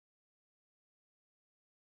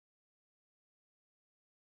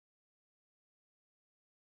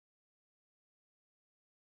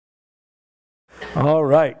All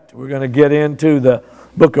right, we're going to get into the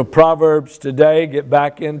book of Proverbs today, get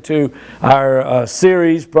back into our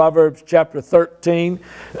series, Proverbs chapter 13.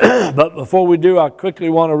 But before we do, I quickly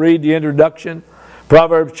want to read the introduction.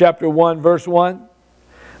 Proverbs chapter 1, verse 1.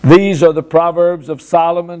 These are the Proverbs of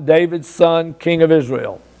Solomon, David's son, king of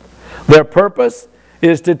Israel. Their purpose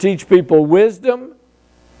is to teach people wisdom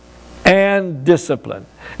and discipline.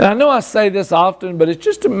 And I know I say this often, but it's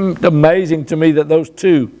just amazing to me that those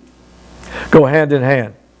two go hand in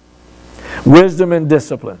hand. Wisdom and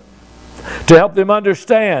discipline. To help them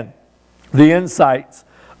understand the insights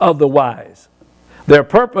of the wise. Their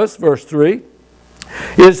purpose, verse 3,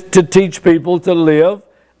 is to teach people to live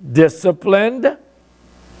disciplined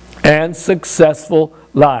and successful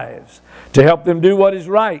lives. To help them do what is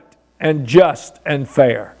right and just and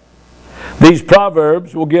fair. These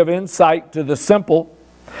proverbs will give insight to the simple,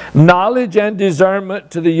 knowledge and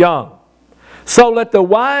discernment to the young. So let the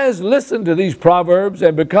wise listen to these proverbs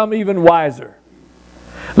and become even wiser.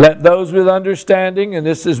 Let those with understanding, and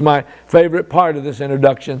this is my favorite part of this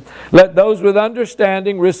introduction, let those with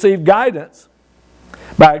understanding receive guidance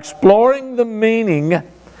by exploring the meaning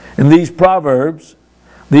in these proverbs,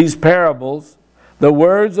 these parables, the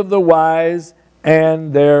words of the wise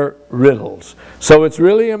and their riddles. So it's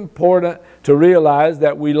really important to realize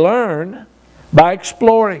that we learn by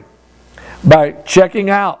exploring, by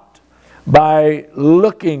checking out, by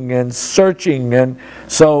looking and searching. And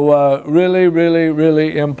so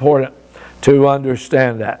really important to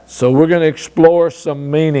understand that. So we're going to explore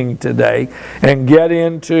some meaning today and get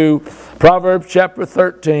into Proverbs chapter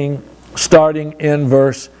 13, starting in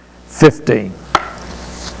verse 15.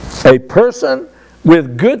 A person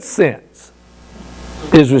with good sense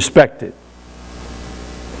is respected.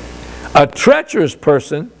 A treacherous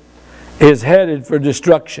person is headed for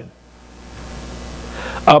destruction.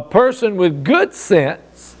 A person with good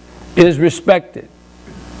sense is respected.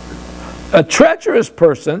 A treacherous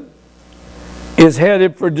person is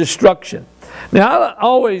headed for destruction. Now, I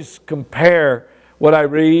always compare what I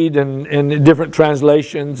read in different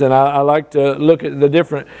translations, and I like to look at the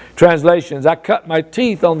different translations. I cut my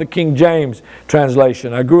teeth on the King James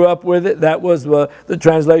translation. I grew up with it. That was the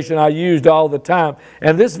translation I used all the time.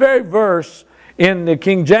 And this very verse in the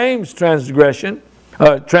King James translation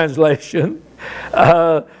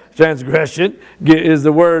is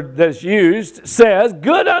the word that's used, says,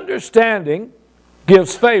 good understanding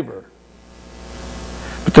gives favor,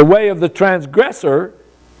 but the way of the transgressor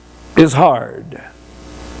is hard.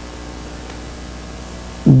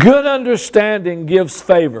 Good understanding gives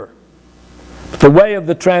favor, but the way of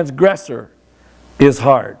the transgressor is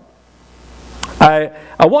hard. I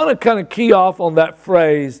want to kind of key off on that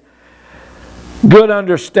phrase, good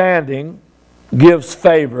understanding gives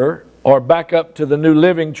favor, or back up to the New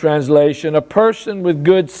Living Translation, a person with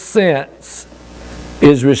good sense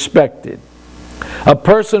is respected. A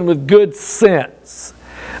person with good sense.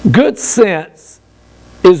 Good sense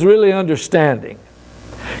is really understanding.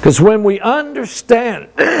 Because when we understand,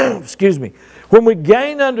 excuse me, when we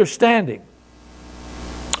gain understanding,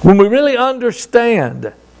 when we really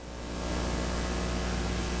understand,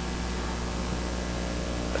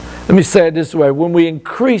 let me say it this way, when we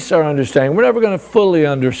increase our understanding, we're never going to fully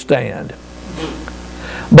understand.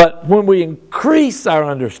 But when we increase our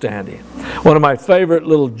understanding, one of my favorite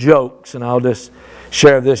little jokes, and I'll just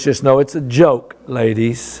share this, just know it's a joke,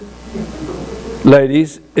 ladies.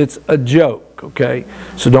 Ladies, it's a joke, okay?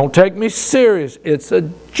 So don't take me serious, it's a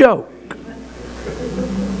joke.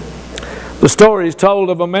 The story is told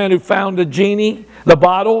of a man who found a genie, the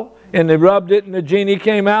bottle, and they rubbed it and the genie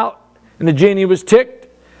came out, and the genie was ticked.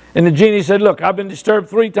 And the genie said, look, I've been disturbed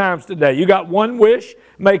 3 times today. You got one wish,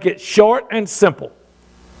 make it short and simple.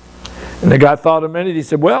 And the guy thought a minute. He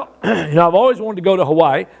said, well, you know, I've always wanted to go to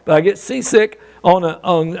Hawaii, but I get seasick on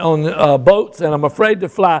boats and I'm afraid to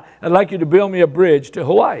fly. I'd like you to build me a bridge to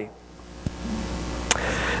Hawaii.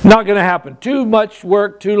 Not going to happen. Too much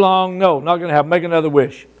work, too long. No, not going to happen. Make another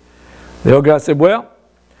wish. The old guy said, well,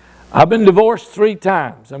 I've been divorced 3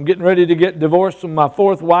 times. I'm getting ready to get divorced from my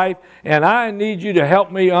 4th wife, and I need you to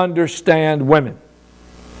help me understand women.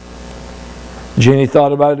 Genie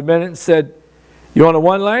thought about it a minute and said, you want a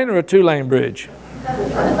 1-lane or a 2-lane bridge?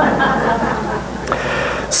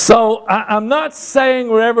 So I'm not saying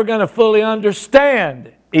we're ever going to fully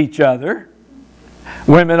understand each other,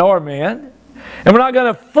 women or men. And we're not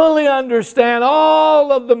going to fully understand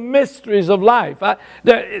all of the mysteries of life. So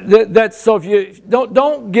if you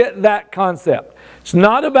don't get that concept. It's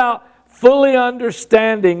not about fully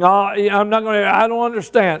understanding. I don't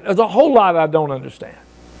understand. There's a whole lot I don't understand.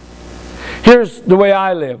 Here's the way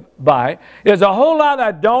I live by. There's a whole lot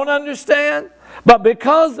I don't understand, But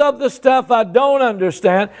because of the stuff I don't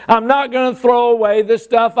understand, I'm not going to throw away the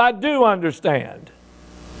stuff I do understand.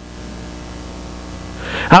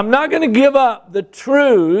 I'm not going to give up the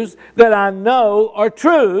truths that I know are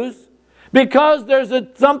truths because there's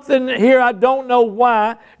something here I don't know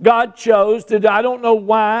why God chose to do. I don't know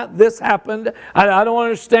why this happened. I don't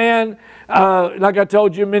understand, like I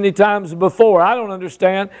told you many times before, I don't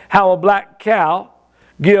understand how a black cow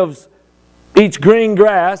eats green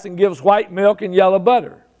grass and gives white milk and yellow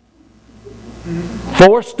butter.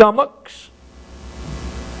 4 stomachs,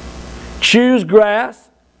 chews grass,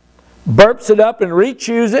 burps it up and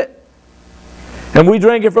re-chews it, and we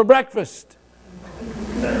drink it for breakfast.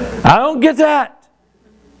 I don't get that.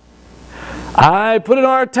 I put it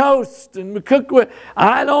on our toast and we cook with.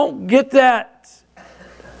 I don't get that.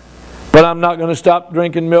 But I'm not going to stop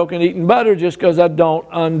drinking milk and eating butter just because I don't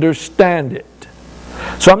understand it.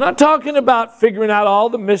 So I'm not talking about figuring out all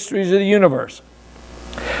the mysteries of the universe.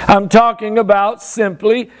 I'm talking about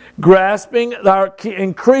simply grasping,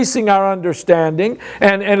 increasing our understanding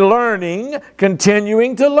and learning,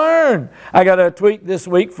 continuing to learn. I got a tweet this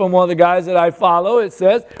week from one of the guys that I follow. It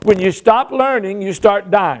says, when you stop learning, you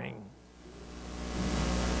start dying.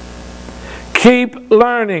 Keep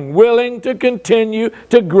learning, willing to continue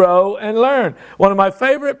to grow and learn. One of my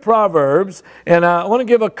favorite proverbs, and I want to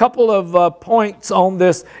give a couple of points on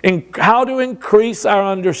this, in how to increase our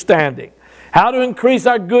understanding. How to increase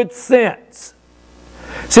our good sense.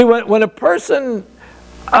 See, when a person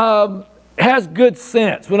has good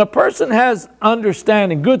sense, when a person has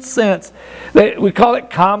understanding, good sense, we call it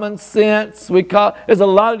common sense. There's a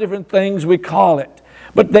lot of different things we call it.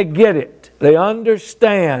 But they get it. They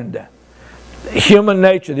understand human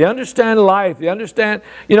nature. They understand life. They understand,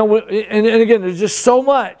 and again, there's just so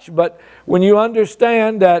much. But when you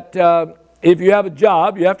understand that if you have a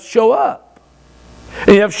job, you have to show up.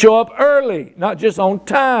 And you have to show up early, not just on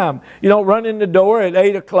time. You don't run in the door at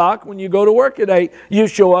 8 o'clock when you go to work at 8. You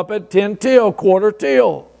show up at 10 till, quarter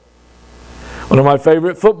till. One of my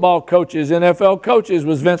favorite football coaches, NFL coaches,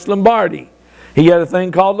 was Vince Lombardi. He had a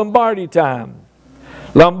thing called Lombardi time.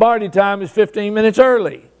 Lombardi time is 15 minutes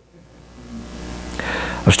early.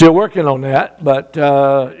 I'm still working on that, but,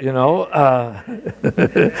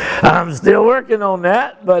 I'm still working on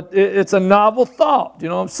that, but it's a novel thought, you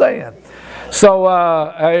know what I'm saying? So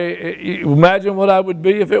imagine what I would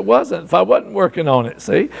be if I wasn't working on it,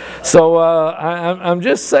 see? So I'm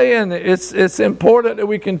just saying it's important that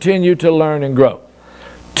we continue to learn and grow.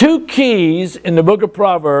 2 keys in the book of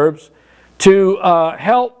Proverbs to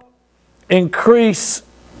help increase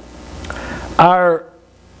our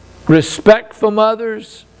respect from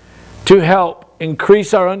others, to help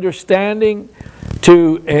increase our understanding,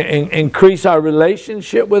 to increase our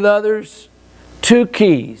relationship with others. 2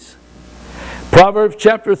 keys. Proverbs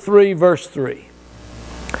chapter 3, verse 3.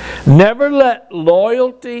 Never let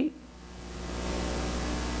loyalty...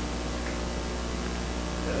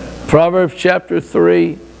 Proverbs chapter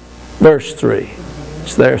 3, verse 3.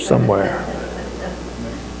 It's there somewhere.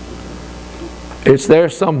 It's there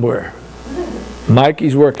somewhere.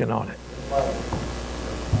 Mikey's working on it.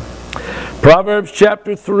 Proverbs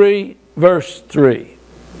chapter 3, verse 3.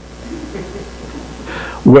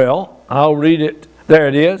 Well, I'll read it. There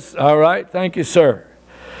it is. All right. Thank you, sir.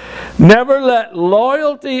 Never let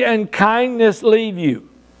loyalty and kindness leave you.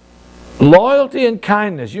 Loyalty and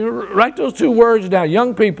kindness. You write those 2 words down.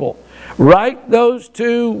 Young people, write those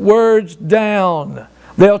 2 words down.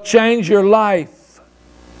 They'll change your life.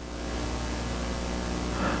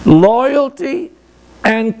 Loyalty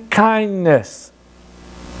and kindness.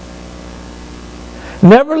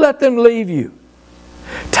 Never let them leave you.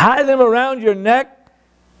 Tie them around your neck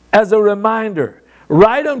as a reminder.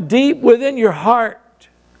 Write them deep within your heart.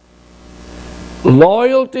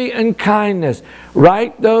 Loyalty and kindness.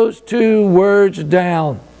 Write those 2 words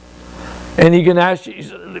down. And you can ask,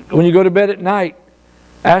 when you go to bed at night,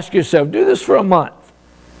 ask yourself, do this for a month.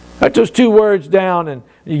 Write those 2 words down, and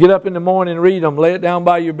you get up in the morning and read them. Lay it down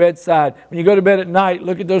by your bedside. When you go to bed at night,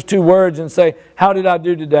 look at those 2 words and say, how did I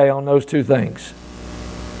do today on those 2 things?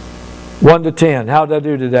 1 to 10. How did I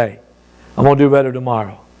do today? I'm going to do better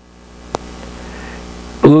tomorrow.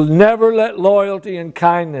 Never let loyalty and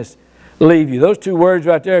kindness leave you. Those 2 words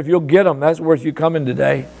right there, if you'll get them, that's worth you coming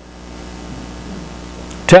today.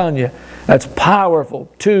 I'm telling you, that's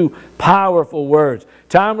powerful. 2 powerful words.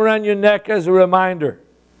 Tie them around your neck as a reminder.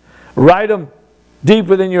 Write them deep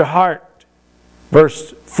within your heart.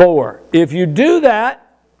 Verse 4. If you do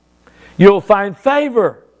that, you'll find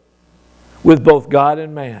favor with both God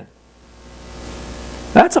and man.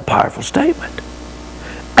 That's a powerful statement.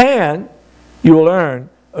 And you will earn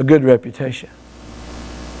a good reputation.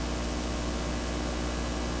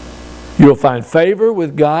 You'll find favor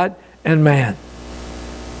with God and man.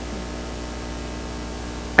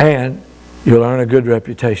 And you'll earn a good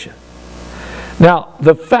reputation. Now,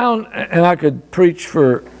 and I could preach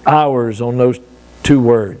for hours on those two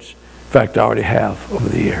words. In fact, I already have over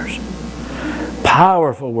the years.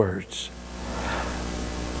 Powerful words.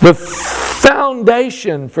 The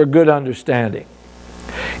foundation for good understanding.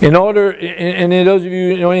 And those of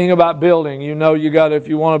you who know anything about building, you know if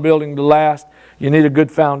you want a building to last, you need a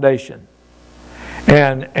good foundation.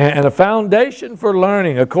 And a foundation for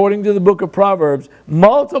learning, according to the book of Proverbs,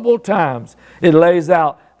 multiple times it lays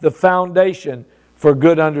out the foundation for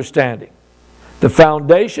good understanding. The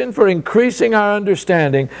foundation for increasing our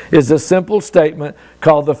understanding is a simple statement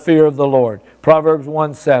called the fear of the Lord. Proverbs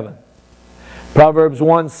 1:7. Proverbs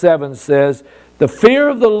 1:7 says, "The fear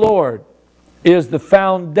of the Lord is the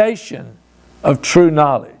foundation of true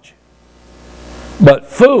knowledge. But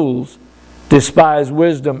fools despise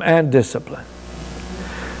wisdom and discipline."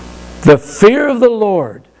 The fear of the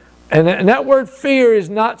Lord. And that word fear is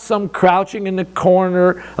not some crouching in the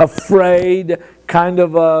corner, afraid, kind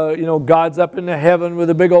of, God's up in the heaven with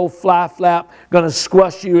a big old fly flap, going to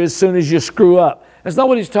squash you as soon as you screw up. That's not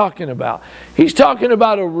what he's talking about. He's talking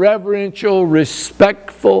about a reverential,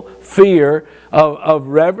 respectful fear of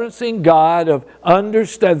reverencing God, of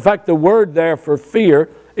understanding. In fact, the word there for fear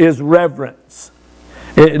is reverence.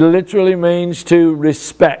 It literally means to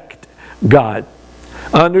respect God.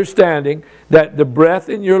 Understanding that the breath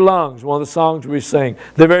in your lungs, one of the songs we sing,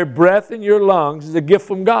 the very breath in your lungs is a gift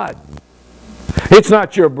from God. It's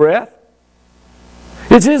not your breath.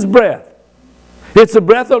 It's His breath. It's the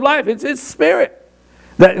breath of life. It's His Spirit.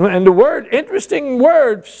 And the word, interesting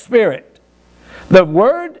word, Spirit. The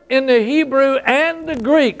word in the Hebrew and the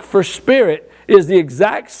Greek for Spirit is the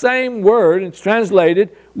exact same word. It's translated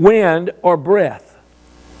wind or breath.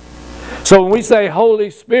 So when we say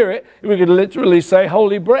Holy Spirit, we could literally say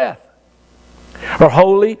Holy Breath or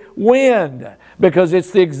Holy Wind, because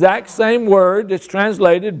it's the exact same word that's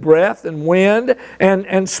translated breath and wind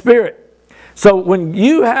and spirit. So when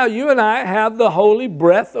you and I have the holy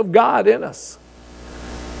breath of God in us.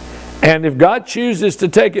 And if God chooses to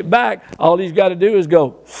take it back, all He's got to do is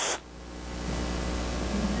go.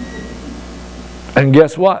 And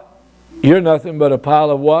guess what? You're nothing but a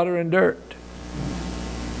pile of water and dirt.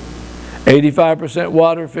 85%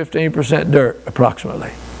 water, 15% dirt,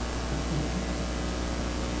 approximately.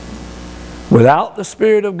 Without the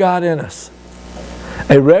Spirit of God in us,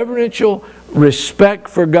 a reverential respect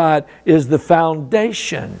for God is the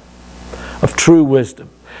foundation of true wisdom.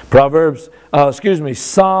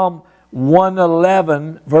 Psalm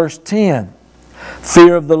 111, verse 10.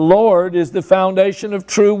 Fear of the Lord is the foundation of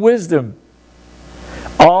true wisdom.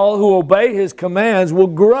 All who obey His commands will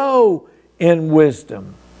grow in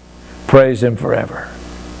wisdom. Praise Him forever.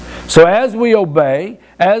 So as we obey,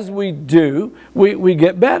 as we do, we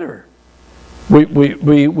get better. We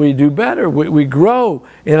do better. We grow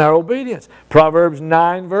in our obedience. Proverbs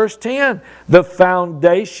 9 verse 10. The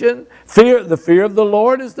fear of the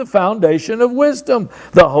Lord is the foundation of wisdom.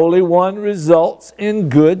 The Holy One results in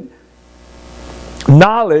good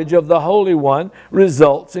knowledge of the Holy One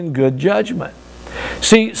results in good judgment.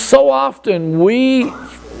 See, so often we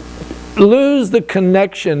lose the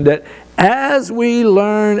connection that as we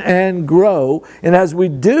learn and grow, and as we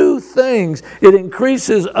do things, it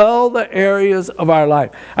increases all the areas of our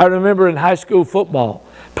life. I remember in high school football,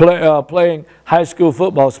 playing high school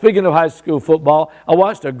football. Speaking of high school football, I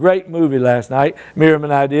watched a great movie last night. Miriam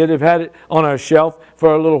and I did. We've had it on our shelf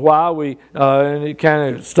for a little while. We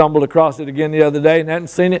kind of stumbled across it again the other day and hadn't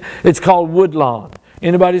seen it. It's called Woodlawn.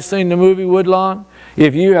 Anybody seen the movie Woodlawn?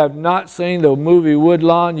 If you have not seen the movie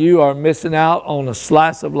Woodlawn, you are missing out on a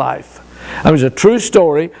slice of life. It was a true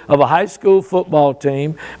story of a high school football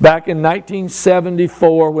team back in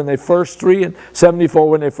 1974 when they first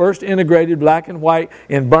integrated black and white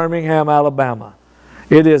in Birmingham, Alabama.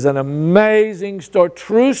 It is an amazing story,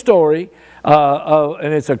 true story,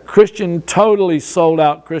 and it's a Christian, totally sold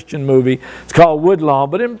out Christian movie. It's called Woodlawn.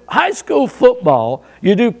 But in high school football,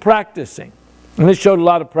 you do practicing. And this showed a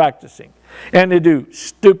lot of practicing. And they do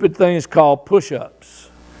stupid things called push-ups.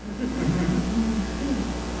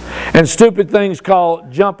 And stupid things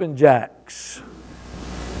called jumping jacks.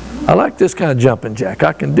 I like this kind of jumping jack.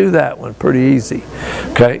 I can do that one pretty easy.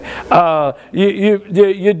 Okay, you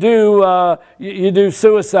do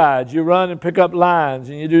suicides. You run and pick up lines,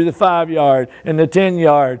 and you do the 5-yard and the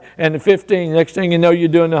 10-yard and the 15. Next thing you know, you're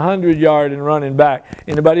doing the 100-yard and running back.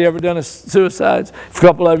 Anybody ever done a suicides? A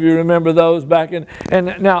couple of you remember those back in.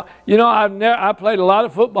 And now I played a lot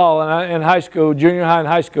of football in high school, junior high and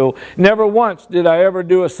high school. Never once did I ever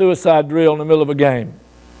do a suicide drill in the middle of a game.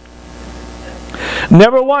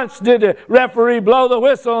 Never once did the referee blow the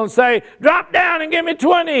whistle and say, drop down and give me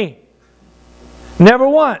 20. Never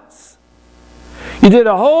once. You did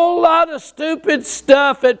a whole lot of stupid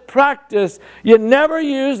stuff at practice you never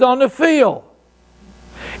used on the field.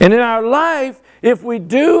 And in our life, if we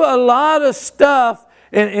do a lot of stuff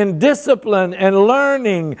in discipline and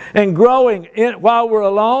learning and growing while we're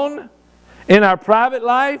alone in our private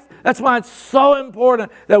life, that's why it's so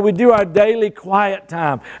important that we do our daily quiet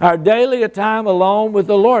time, our daily time alone with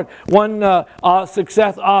the Lord. One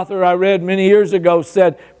success author I read many years ago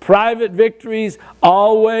said, private victories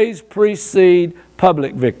always precede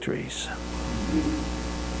public victories.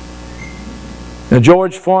 Now,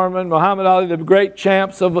 George Foreman, Muhammad Ali, the great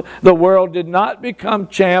champs of the world, did not become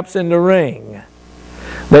champs in the ring.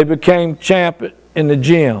 They became champs in the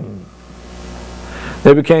gym.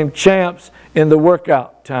 They became champs in the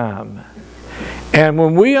workout time. And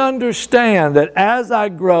when we understand that as I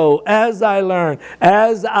grow, as I learn,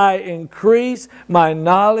 as I increase my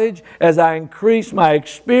knowledge, as I increase my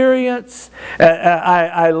experience,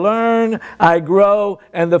 I learn, I grow,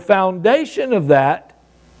 and the foundation of that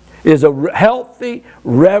is a healthy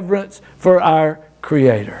reverence for our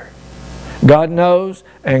Creator. God knows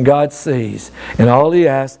and God sees, and all He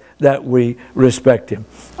asks that we respect Him.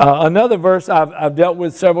 Another verse I've dealt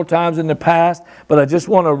with several times in the past, but I just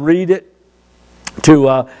want to read it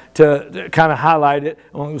to kind of highlight it.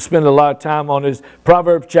 I won't spend a lot of time on it. Is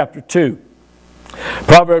Proverbs chapter 2.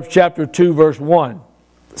 Proverbs chapter 2 verse 1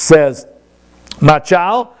 says, my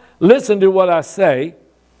child, listen to what I say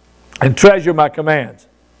and treasure my commands.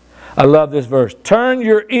 I love this verse. Turn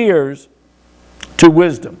your ears to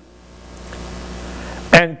wisdom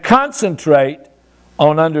and concentrate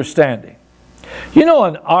on understanding. You know,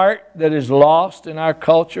 an art that is lost in our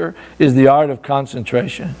culture is the art of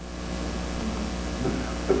concentration.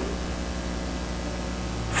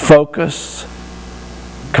 Focus,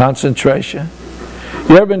 concentration.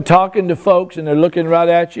 You ever been talking to folks and they're looking right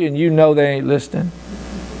at you and you know they ain't listening?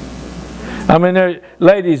 I mean,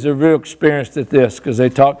 ladies are real experienced at this because they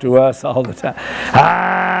talk to us all the time.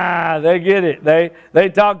 They get it. They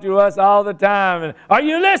talk to us all the time. And, are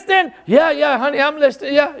you listening? Yeah, honey, I'm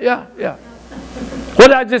listening. Yeah. What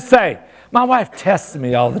did I just say? My wife tests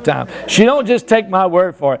me all the time. She don't just take my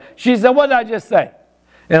word for it. She said, what did I just say?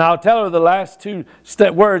 And I'll tell her the last two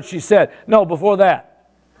words she said. No, before that.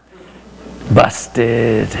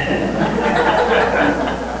 Busted.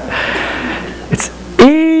 It's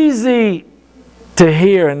easy to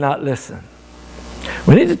hear and not listen.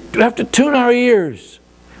 We have to tune our ears.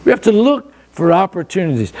 We have to look for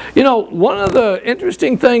opportunities. You know, one of the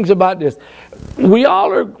interesting things about this, we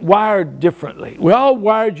all are wired differently. We're all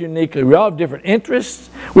wired uniquely. We all have different interests.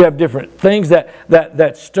 We have different things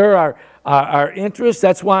that stir our interests.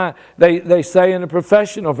 That's why they say in the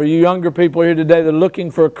professional, for you younger people here today that are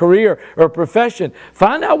looking for a career or a profession,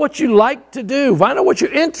 find out what you like to do. Find out what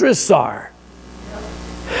your interests are.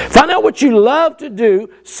 Find out what you love to do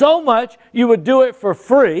so much you would do it for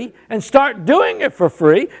free and start doing it for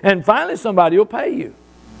free, and finally somebody will pay you.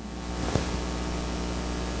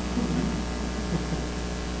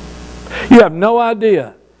 You have no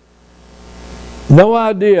idea,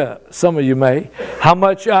 some of you may, how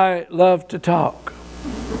much I love to talk.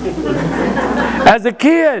 As a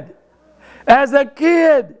kid,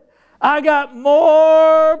 I got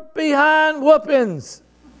more behind whoopings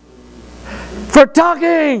for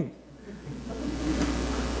talking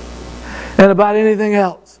and about anything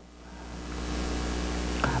else.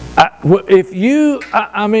 Whatever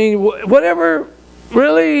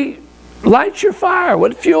really lights your fire,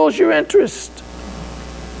 what fuels your interest,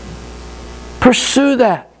 pursue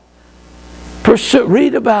that.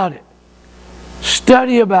 Read about it.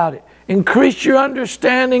 Study about it. Increase your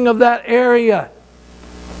understanding of that area.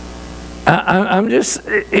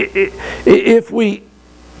 If we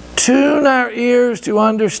tune our ears to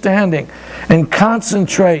understanding and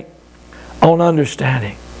concentrate on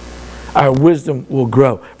understanding, our wisdom will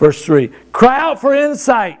grow. Verse 3, cry out for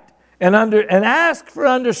insight and ask for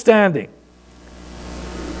understanding.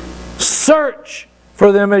 Search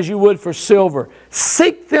for them as you would for silver.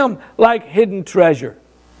 Seek them like hidden treasure.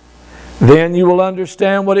 Then you will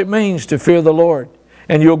understand what it means to fear the Lord,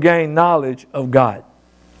 and you'll gain knowledge of God.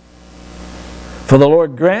 For the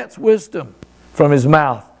Lord grants wisdom. From His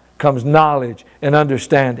mouth comes knowledge and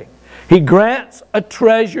understanding. He grants a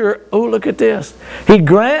treasure. Oh, look at this. He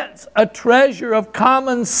grants a treasure of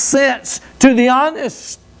common sense to the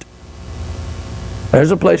honest.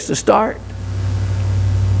 There's a place to start.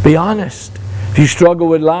 Be honest. If you struggle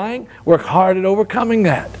with lying, work hard at overcoming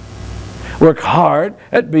that. Work hard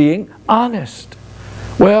at being honest.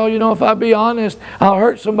 Well, you know, if I be honest, I'll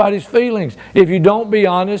hurt somebody's feelings. If you don't be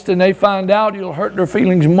honest and they find out, you'll hurt their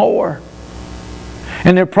feelings more.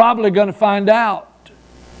 And they're probably going to find out.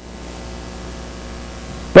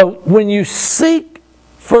 But when you seek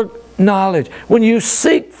for knowledge, when you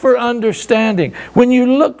seek for understanding, when you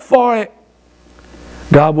look for it,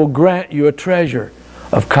 God will grant you a treasure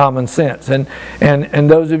of common sense. And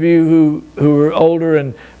those of you who are older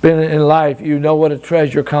and been in life, you know what a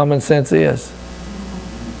treasure common sense is.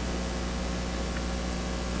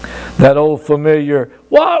 That old familiar,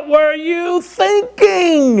 "What were you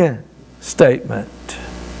thinking?" statement.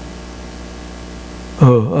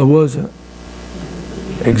 "Oh, I wasn't."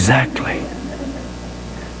 Exactly.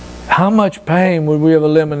 How much pain would we have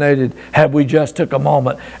eliminated had we just took a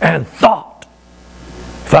moment and thought,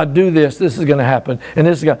 if I do this, this is going to happen, and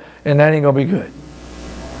this is going, and that ain't going to be good.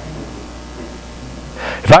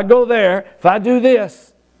 If I go there, if I do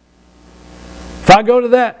this, if I go to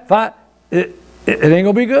that, it ain't going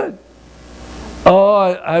to be good.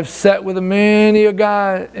 Oh, I've sat with many a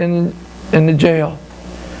guy in the jail,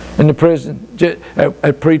 in the prison,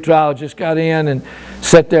 at pre-trial, just got in and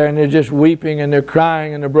sat there and they're just weeping and they're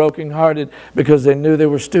crying and they're brokenhearted because they knew they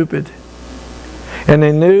were stupid. And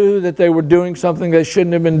they knew that they were doing something they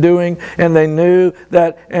shouldn't have been doing, and they knew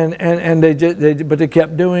that, but they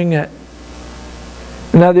kept doing it.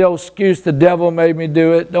 Now the old excuse, "the devil made me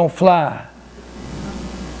do it," don't fly.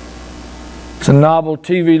 It's a novel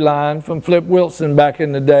TV line from Flip Wilson back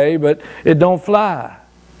in the day, but it don't fly.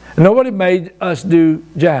 Nobody made us do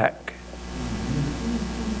jack.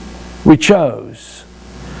 We chose.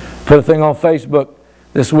 Put a thing on Facebook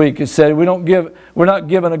this week. It said we're not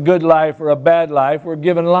given a good life or a bad life. We're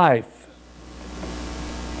given life.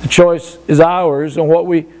 The choice is ours on what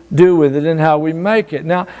we do with it and how we make it.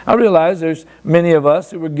 Now, I realize there's many of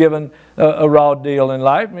us who were given a raw deal in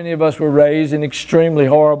life. Many of us were raised in extremely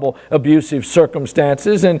horrible, abusive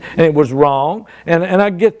circumstances, and it was wrong. And I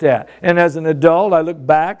get that. And as an adult, I look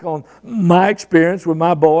back on my experience with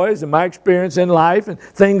my boys and my experience in life and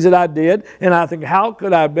things that I did, and I think, how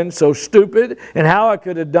could I have been so stupid, and how I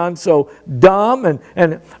could have done so dumb,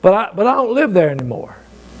 but I don't live there anymore.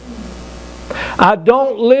 I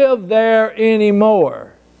don't live there anymore.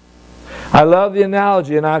 I love the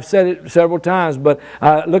analogy, and I've said it several times, but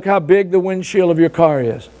look how big the windshield of your car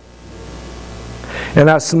is, and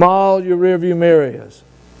how small your rearview mirror is.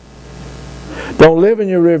 Don't live in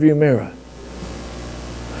your rearview mirror.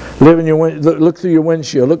 Live in your look through your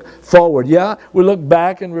windshield. Look forward. Yeah, we look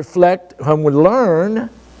back and reflect, and we learn,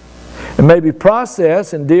 and maybe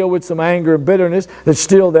process and deal with some anger and bitterness that's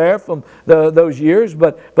still there from those years.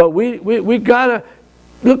 But we got to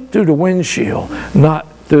look through the windshield, not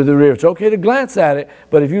through the rear. It's okay to glance at it,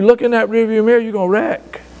 but if you look in that rearview mirror, you're going to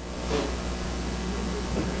wreck.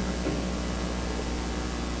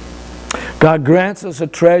 God grants us a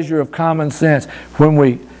treasure of common sense when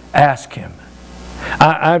we ask Him.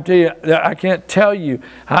 I tell you, I can't tell you.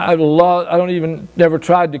 I don't even never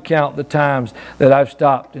tried to count the times that I've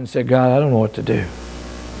stopped and said, "God, I don't know what to do.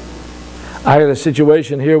 I got a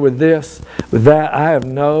situation here with this, with that. I have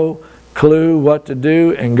no clue what to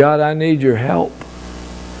do, and God, I need your help.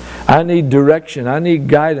 I need direction. I need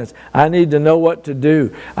guidance. I need to know what to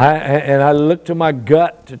do." And I look to my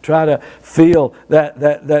gut to try to feel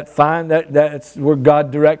that's where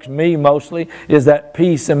God directs me mostly, is that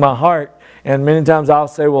peace in my heart. And many times I'll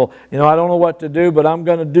say, "Well, you know, I don't know what to do, but I'm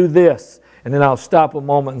going to do this." And then I'll stop a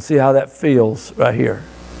moment and see how that feels right here.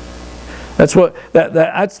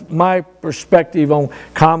 That's my perspective on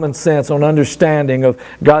common sense, on understanding of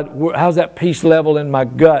God. How's that peace level in my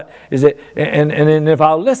gut? Is it? And if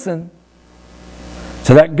I'll listen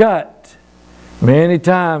to that gut, many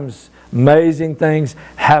times amazing things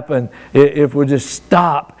happen if we just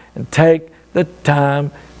stop and take the time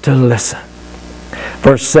to listen.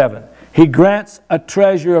 Verse 7. He grants a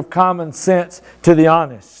treasure of common sense to the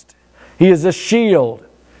honest. He is a shield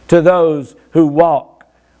to those who walk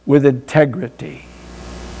with integrity.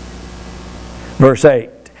 Verse 8.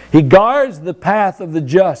 He guards the path of the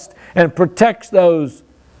just and protects those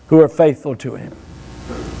who are faithful to Him.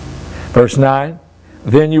 Verse 9.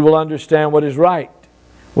 Then you will understand what is right,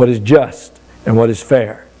 what is just, and what is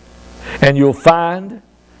fair. And you'll find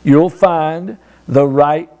the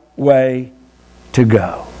right way to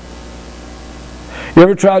go. You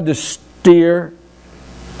ever tried to steer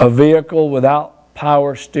a vehicle without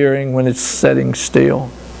power steering when it's sitting still?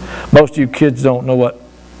 Most of you kids don't know what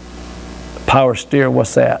power steer,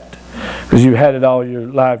 what's that? Because you've had it all your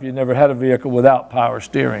life. You never had a vehicle without power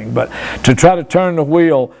steering. But to try to turn the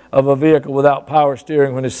wheel of a vehicle without power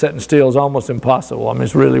steering when it's sitting still is almost impossible. I mean,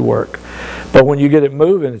 it's really work. But when you get it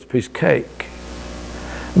moving, it's a piece of cake.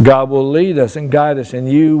 God will lead us and guide us,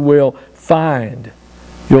 and you'll find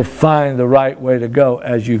the right way to go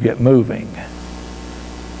as you get moving.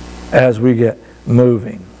 As we get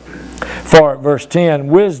moving. For verse 10,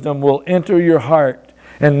 wisdom will enter your heart,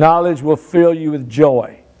 and knowledge will fill you with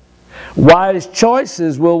joy. Wise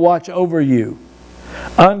choices will watch over you.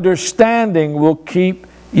 Understanding will keep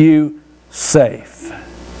you safe.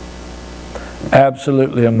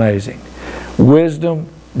 Absolutely amazing. Wisdom,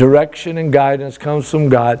 direction, and guidance comes from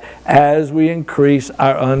God as we increase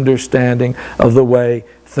our understanding of the way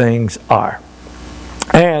things are.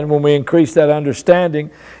 And when we increase that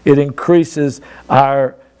understanding, it increases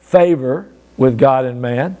our favor with God and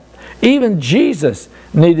man. Even Jesus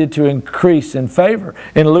needed to increase in favor.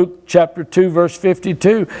 In Luke chapter 2, verse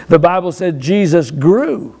 52, the Bible said Jesus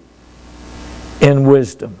grew in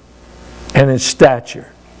wisdom and in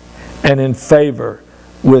stature and in favor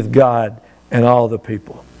with God and all the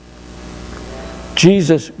people.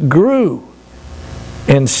 Jesus grew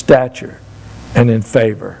in stature and in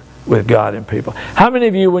favor with God and people. How many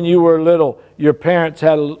of you, when you were little, your parents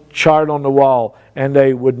had a chart on the wall and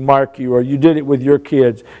they would mark you, or you did it with your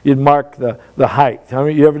kids, you'd mark the height? How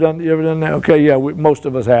many, you ever done that? Okay, yeah, most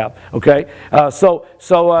of us have. Okay,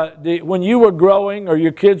 when you were growing or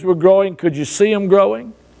your kids were growing, could you see them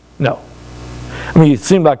growing? No. I mean, it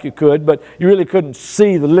seemed like you could, but you really couldn't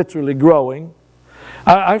see the literally growing.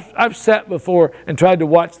 I've sat before and tried to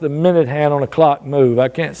watch the minute hand on a clock move. I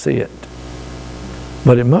can't see it,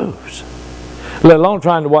 but it moves. Let alone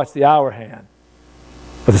trying to watch the hour hand.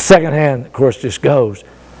 But the second hand, of course, just goes.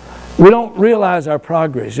 We don't realize our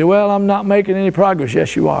progress. Well, I'm not making any progress.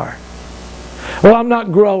 Yes, you are. Well, I'm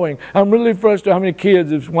not growing. I'm really frustrated. How many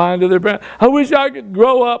kids have whined to their parents, I wish I could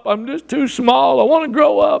grow up. I'm just too small. I want to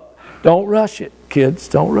grow up. Don't rush it, kids.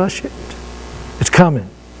 Don't rush it. It's coming.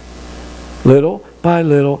 Little by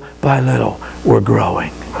little by little, we're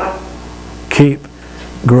growing. Keep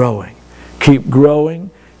growing. Keep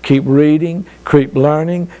growing. Keep reading. Keep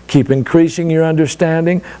learning. Keep increasing your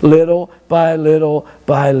understanding little by little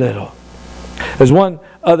by little. There's one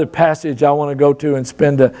other passage I want to go to and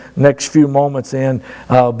spend the next few moments in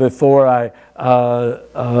before I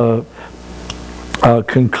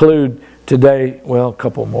conclude today. Well, a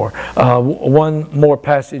couple more. One more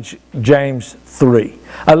passage, James 3.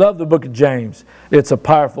 I love the book of James. It's a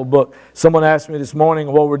powerful book. Someone asked me this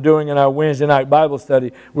morning what we're doing in our Wednesday night Bible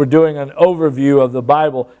study. We're doing an overview of the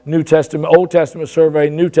Bible, New Testament, Old Testament survey,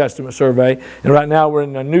 New Testament survey. And right now we're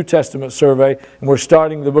in a New Testament survey, and we're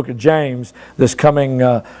starting the book of James this coming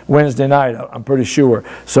Wednesday night, I'm pretty sure.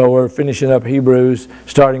 So we're finishing up Hebrews,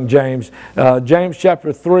 starting James. James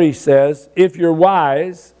chapter 3 says, if you're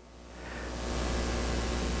wise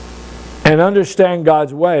and understand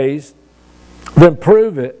God's ways, then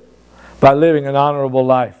prove it by living an honorable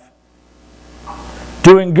life,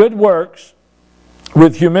 doing good works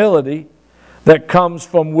with humility that comes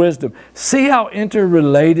from wisdom. See how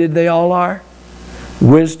interrelated they all are?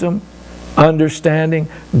 Wisdom, understanding,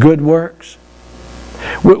 good works.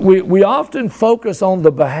 We often focus on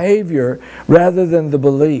the behavior rather than the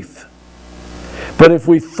belief. But if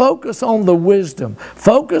we focus on the wisdom,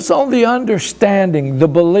 focus on the understanding, the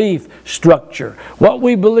belief structure, what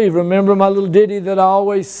we believe. Remember my little ditty that I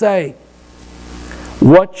always say,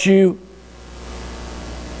 what you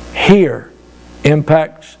hear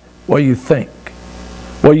impacts what you think.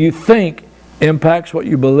 What you think impacts what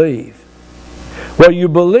you believe. What you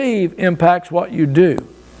believe impacts what you do.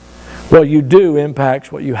 What you do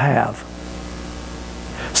impacts what you have.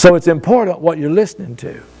 So it's important what you're listening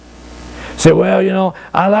to. Say, well,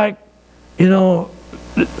 I like,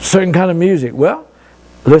 certain kind of music. Well,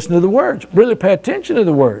 listen to the words. Really pay attention to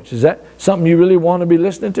the words. Is that something you really want to be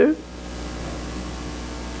listening to?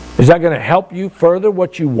 Is that going to help you further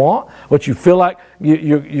what you want, what you feel like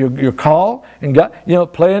you're called and got?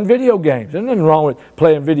 Playing video games. There's nothing wrong with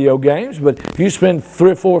playing video games, but if you spend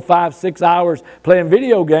 3, 4, 5, 6 hours playing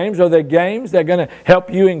video games, are they games that are going to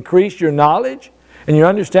help you increase your knowledge and your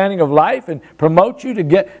understanding of life and promote you to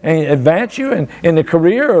get and advance you in the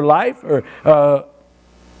career or life or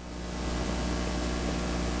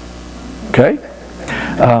okay?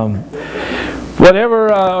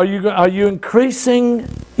 Whatever, are you increasing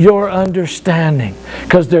your understanding?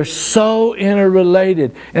 Because they're so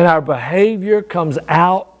interrelated, and our behavior comes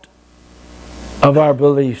out of our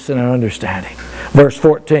beliefs and our understanding. Verse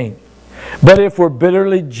 14. But if we're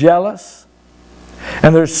bitterly jealous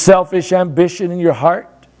and there's selfish ambition in your heart,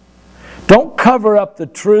 don't cover up the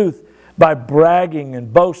truth by bragging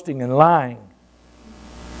and boasting and lying.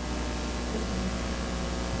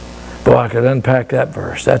 Boy, I could unpack that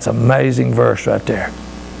verse. That's an amazing verse right there.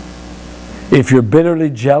 If you're bitterly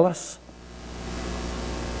jealous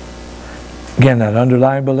Again, that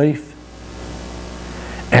underlying belief.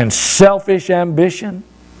 And selfish ambition.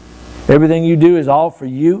 Everything you do is all for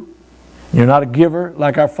you. You're not a giver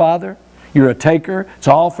like our Father. You're a taker. It's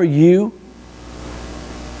all for you.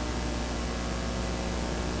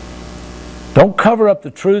 Don't cover up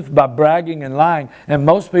the truth by bragging and lying. And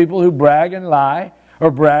most people who brag and lie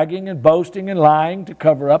are bragging and boasting and lying to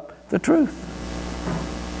cover up the truth.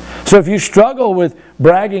 So if you struggle with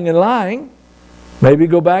bragging and lying, maybe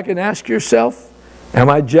go back and ask yourself, am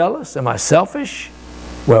I jealous? Am I selfish?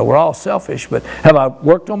 Well, we're all selfish, but have I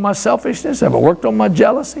worked on my selfishness? Have I worked on my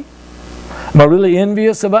jealousy? Am I really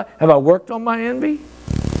envious? Have I worked on my envy?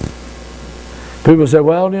 People say,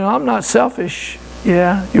 well, you know, I'm not selfish.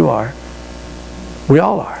 Yeah, you are. We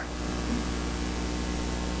all are.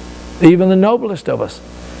 Even the noblest of us.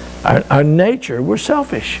 Our nature, we're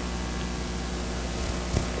selfish.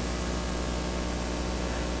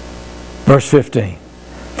 Verse 15.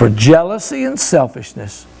 For jealousy and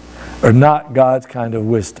selfishness are not God's kind of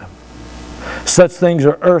wisdom. Such things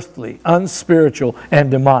are earthly, unspiritual, and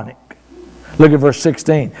demonic. Look at verse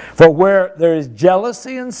 16. For where there is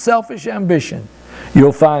jealousy and selfish ambition,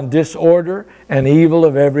 you'll find disorder and evil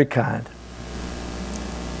of every kind.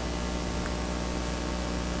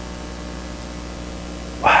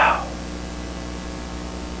 Wow.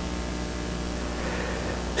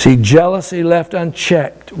 See, jealousy left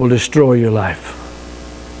unchecked will destroy your life.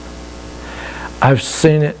 I've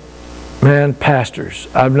seen it, man, pastors.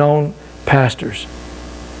 I've known pastors.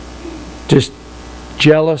 Just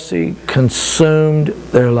jealousy consumed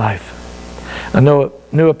their life. I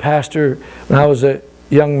knew a pastor when I was a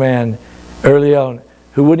young man early on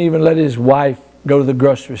who wouldn't even let his wife go to the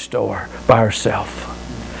grocery store by herself.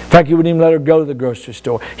 In fact, he wouldn't even let her go to the grocery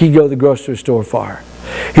store. He'd go to the grocery store for her.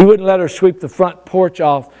 He wouldn't let her sweep the front porch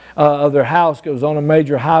off of their house because it was on a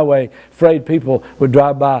major highway, afraid people would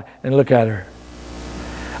drive by and look at her.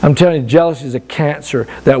 I'm telling you, jealousy is a cancer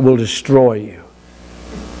that will destroy you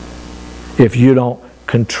if you don't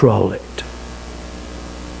control it.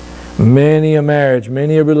 Many a marriage,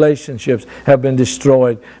 many a relationships have been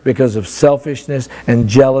destroyed because of selfishness and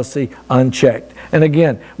jealousy unchecked. And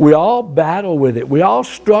again, we all battle with it. We all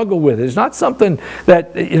struggle with it. It's not something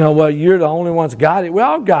that, you know, well, you're the only one's got it. We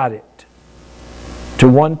all got it to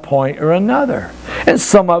one point or another. And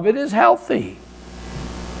some of it is healthy.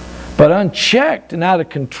 But unchecked and out of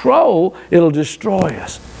control, it'll destroy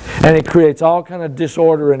us. And it creates all kind of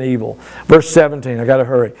disorder and evil. Verse 17, I got to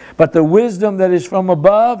hurry. But the wisdom that is from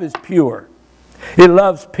above is pure. It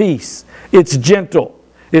loves peace. It's gentle.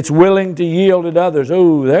 It's willing to yield to others.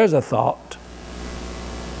 Ooh, there's a thought.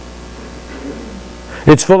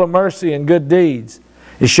 It's full of mercy and good deeds.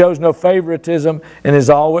 It shows no favoritism and is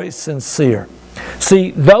always sincere. See,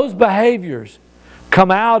 those behaviors come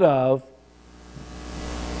out of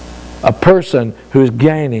a person who is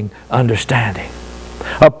gaining understanding.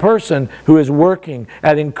 A person who is working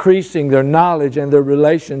at increasing their knowledge and their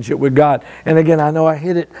relationship with God. And again, I know I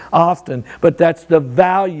hit it often, but that's the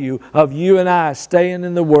value of you and I staying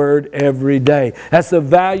in the Word every day. That's the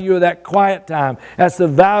value of that quiet time. That's the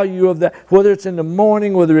value of that, whether it's in the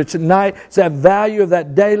morning, whether it's at night, it's that value of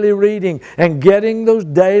that daily reading and getting those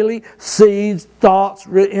daily seeds, thoughts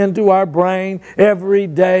into our brain every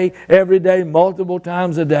day, multiple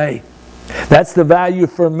times a day. That's the value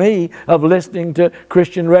for me of listening to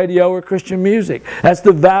Christian radio or Christian music. That's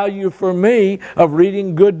the value for me of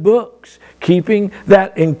reading good books, keeping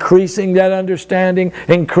that, increasing that understanding,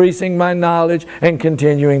 increasing my knowledge, and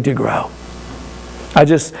continuing to grow. I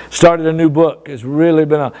just started a new book. It's really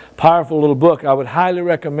been a powerful little book. I would highly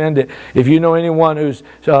recommend it if you know anyone who's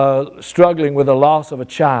struggling with the loss of a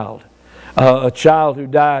child who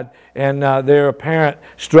died and they're a parent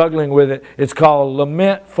struggling with it. It's called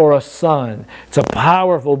Lament for a Son. It's a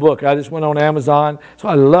powerful book. I just went on Amazon. That's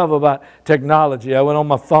what I love about technology. I went on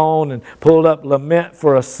my phone and pulled up Lament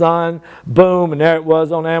for a Son. Boom, and there it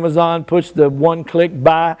was on Amazon. Pushed the one click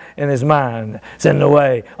buy, and it's mine. It's in the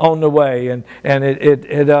way, on the way. And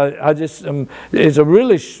it's a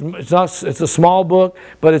really, it's a small book,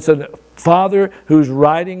 but it's a father who's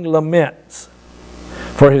writing laments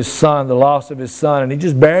for his son, the loss of his son, and he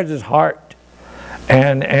just bears his heart,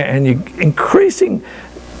 and you increasing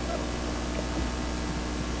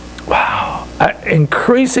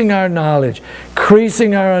our knowledge,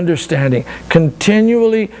 increasing our understanding,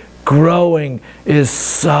 continually growing is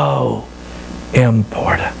so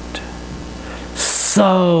important.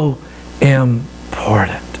 So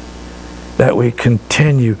important that we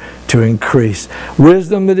continue to increase.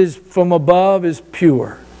 Wisdom that is from above is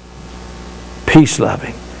pure,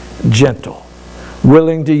 peace-loving, gentle,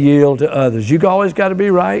 willing to yield to others. You always got to be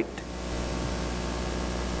right.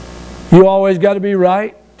 You always got to be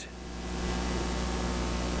right.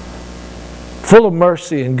 Full of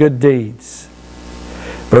mercy and good deeds.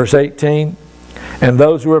 Verse 18, and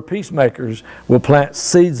those who are peacemakers will plant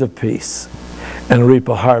seeds of peace and reap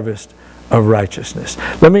a harvest of righteousness.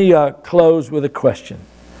 Let me close with a question.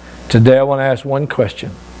 Today I want to ask one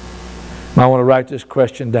question. I want to write this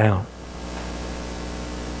question down.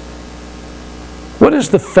 What is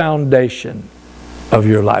the foundation of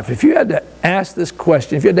your life? If you had to ask this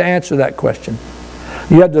question, if you had to answer that question,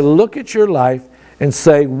 you had to look at your life and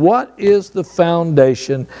say, what is the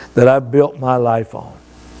foundation that I've built my life on?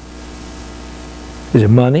 Is it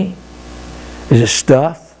money? Is it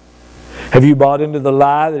stuff? Have you bought into the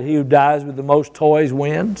lie that he who dies with the most toys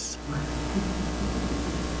wins?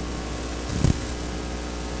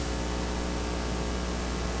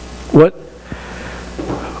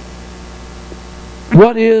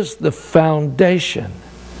 What is the foundation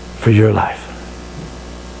for your life?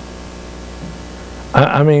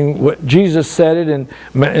 I mean, what Jesus said it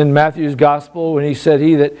in Matthew's Gospel when he said,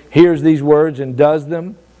 he that hears these words and does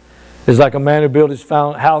them is like a man who built his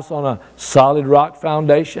house on a solid rock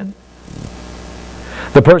foundation.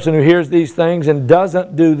 The person who hears these things and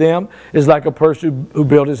doesn't do them is like a person who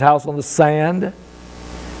built his house on the sand.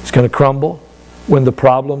 It's going to crumble when the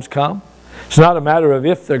problems come. It's not a matter of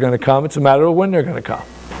if they're going to come, it's a matter of when they're going to come.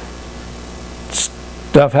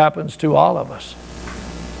 Stuff happens to all of us.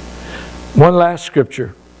 One last scripture,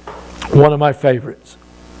 one of my favorites.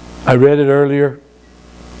 I read it earlier,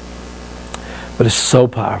 but it's so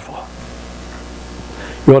powerful.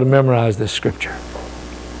 You ought to memorize this scripture.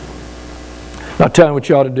 Not telling what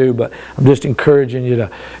you ought to do, but I'm just encouraging you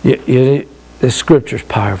to. This scripture is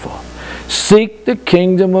powerful. Seek the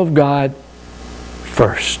kingdom of God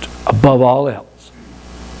first, above all else,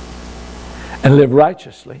 and live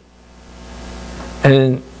righteously,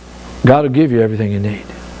 and God will give you everything you need.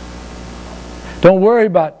 Don't worry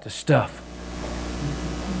about the stuff.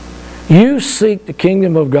 You seek the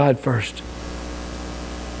kingdom of God first.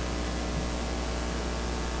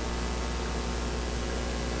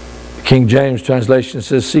 The King James translation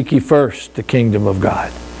says, seek ye first the kingdom of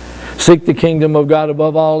God. Seek the kingdom of God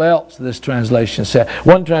above all else, this translation says.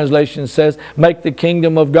 One translation says, make the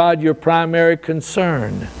kingdom of God your primary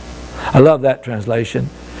concern. I love that translation.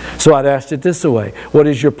 So I'd ask it this way. What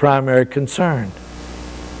is your primary concern?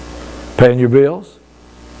 Paying your bills?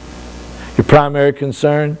 Your primary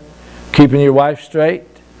concern? Keeping your wife straight?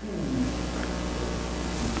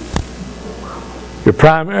 Your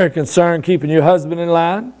primary concern? Keeping your husband in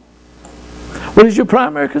line? What is your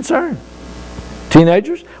primary concern?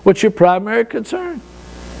 Teenagers, what's your primary concern?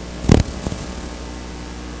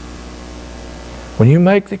 When you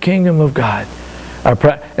make the kingdom of God,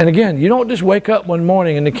 and again, you don't just wake up one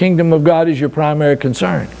morning and the kingdom of God is your primary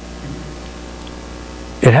concern.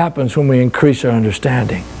 It happens when we increase our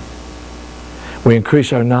understanding. We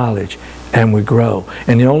increase our knowledge and we grow.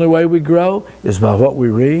 And the only way we grow is by what we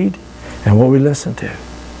read and what we listen to.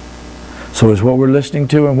 So is what we're listening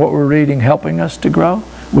to and what we're reading helping us to grow?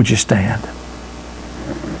 Would you stand?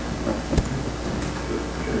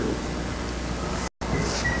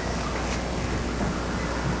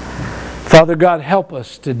 Father God, help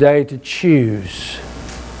us today to choose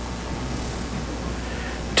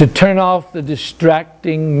to turn off the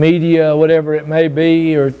distracting media, whatever it may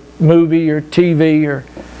be, or movie or TV or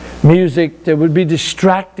music that would be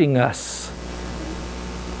distracting us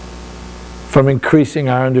from increasing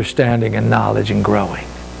our understanding and knowledge and growing.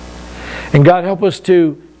 And God, help us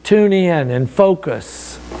to tune in and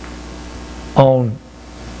focus on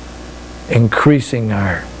increasing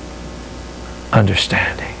our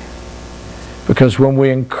understanding. Because when we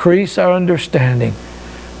increase our understanding,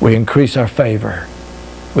 we increase our favor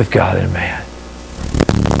with God and man.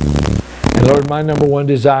 And Lord, my number one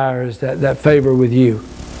desire is that that favor with you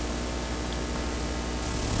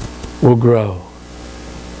will grow.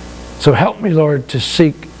 So help me, Lord, to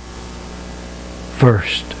seek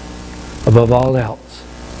first, above all else,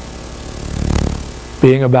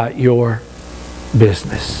 being about your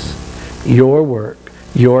business, your work,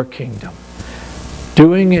 your kingdom.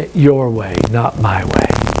 Doing it your way, not my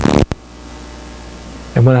way.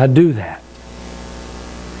 And when I do that,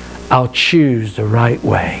 I'll choose the right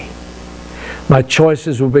way. My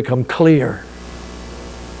choices will become clear.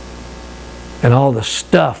 And all the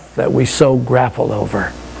stuff that we so grapple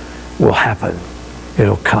over will happen.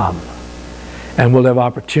 It'll come. And we'll have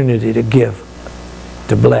opportunity to give,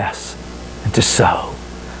 to bless, and to sow.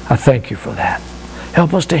 I thank you for that.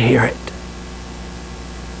 Help us to hear it.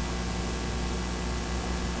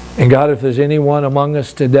 And God, if there's anyone among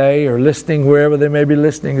us today or listening wherever they may be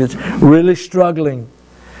listening that's really struggling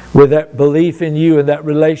with that belief in you and that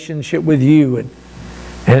relationship with you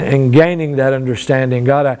and gaining that understanding.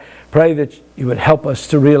 God, I pray that you would help us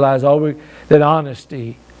to realize that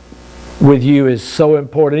honesty with you is so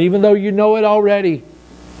important. Even though you know it already,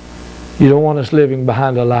 you don't want us living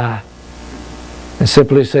behind a lie. And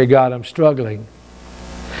simply say, God, I'm struggling.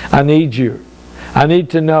 I need you. I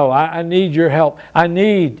need to know. I need your help. I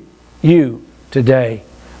need you today.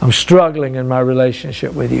 I'm struggling in my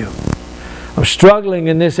relationship with you. I'm struggling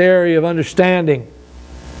in this area of understanding.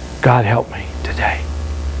 God, help me today.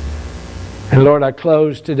 And Lord, I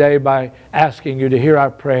close today by asking you to hear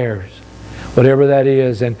our prayers, whatever that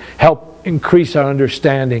is, and help increase our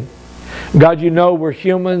understanding. God, you know we're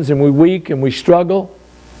humans and we're weak and we struggle.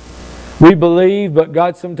 We believe, but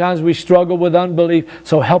God, sometimes we struggle with unbelief.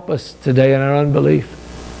 So help us today in our unbelief.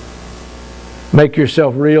 Make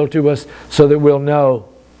yourself real to us so that we'll know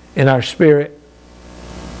in our spirit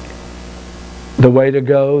the way to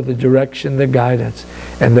go, the direction, the guidance,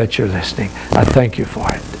 and that you're listening. I thank you for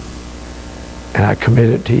it. And I commit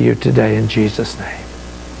it to you today in Jesus' name.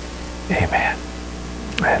 Amen.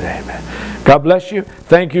 And amen. God bless you.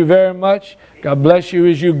 Thank you very much. God bless you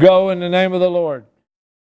as you go in the name of the Lord.